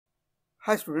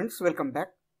Hi students, welcome back.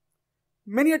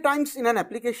 Many a times in an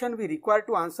application we require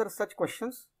to answer such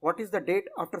questions. What is the date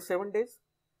after 7 days?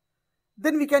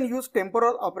 Then we can use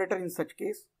temporal operator in such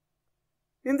case.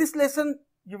 In this lesson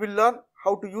you will learn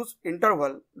how to use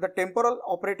interval, the temporal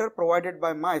operator provided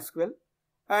by MySQL,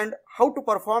 and how to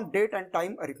perform date and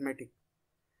time arithmetic.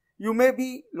 You may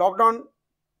be logged on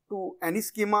to any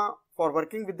schema for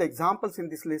working with the examples in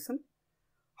this lesson.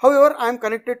 However, I am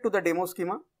connected to the demo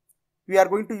schema. We are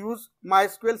going to use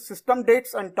MySQL system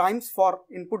dates and times for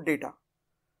input data.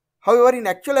 However, in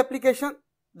actual application,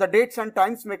 the dates and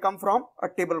times may come from a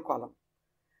table column.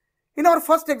 In our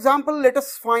first example, let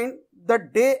us find the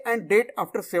day and date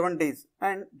after 7 days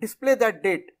and display that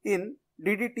date in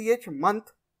DDTH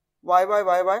month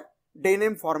YYYY day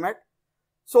name format.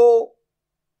 So,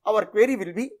 our query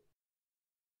will be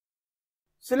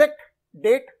select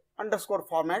date underscore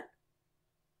format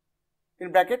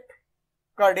in bracket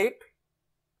date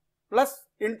plus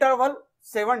interval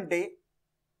 7 day,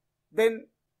 then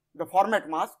the format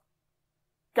mask,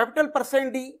 capital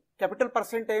 %D, capital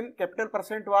 %M, capital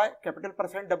 %Y, capital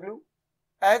 %W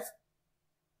as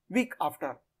week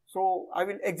after. So, I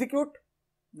will execute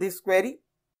this query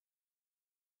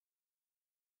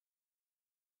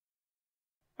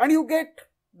and you get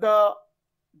the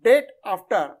date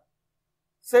after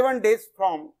 7 days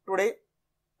from today,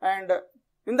 and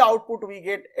in the output we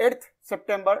get 8th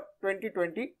September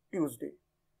 2020 Tuesday.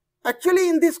 Actually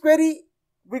in this query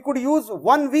we could use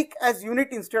 1 week as unit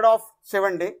instead of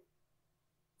 7 day.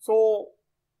 So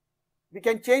we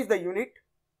can change the unit.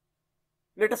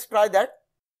 Let us try that.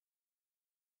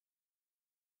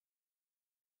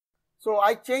 So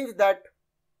I changed that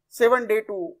 7 day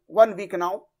to 1 week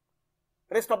now.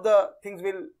 Rest of the things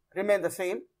will remain the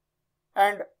same,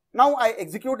 and now I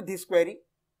execute this query.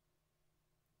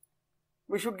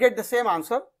 We should get the same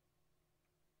answer,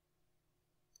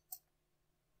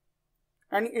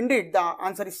 and indeed the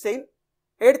answer is same,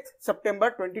 8th September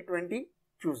 2020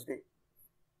 Tuesday.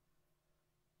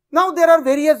 Now there are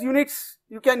various units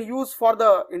you can use for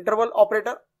the interval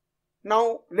operator.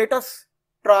 Now let us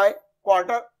try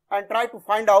quarter and try to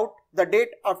find out the date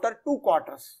after 2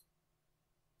 quarters.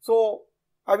 So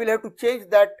I will have to change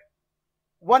that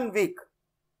 1 week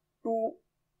to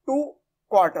 2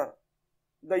 quarter.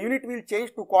 The unit will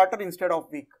change to quarter instead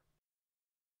of week.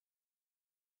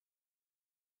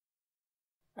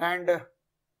 And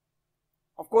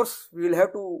of course, we will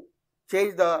have to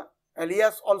change the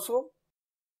alias also.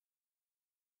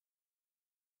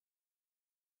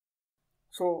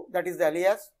 So that is the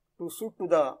alias to suit to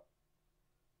the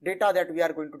data that we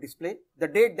are going to display, the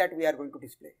date that we are going to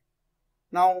display.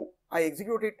 Now I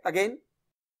execute it again.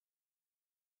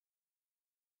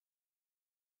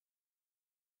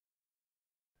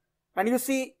 And you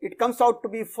see it comes out to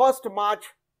be 1st March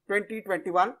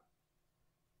 2021.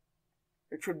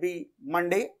 It should be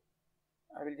Monday.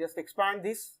 I will just expand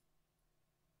this.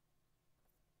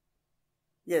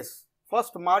 Yes,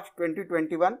 1st March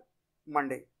 2021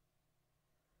 Monday.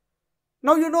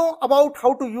 Now you know about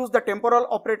how to use the temporal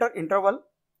operator interval.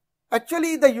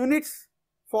 Actually the units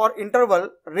for interval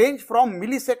range from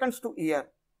milliseconds to year.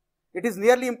 It is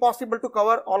nearly impossible to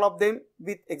cover all of them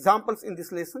with examples in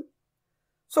this lesson.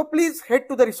 So please head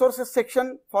to the resources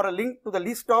section for a link to the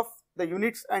list of the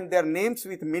units and their names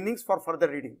with meanings for further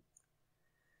reading.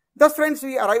 Thus friends,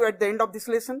 we arrive at the end of this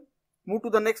lesson. Move to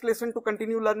the next lesson to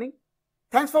continue learning.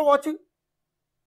 Thanks for watching.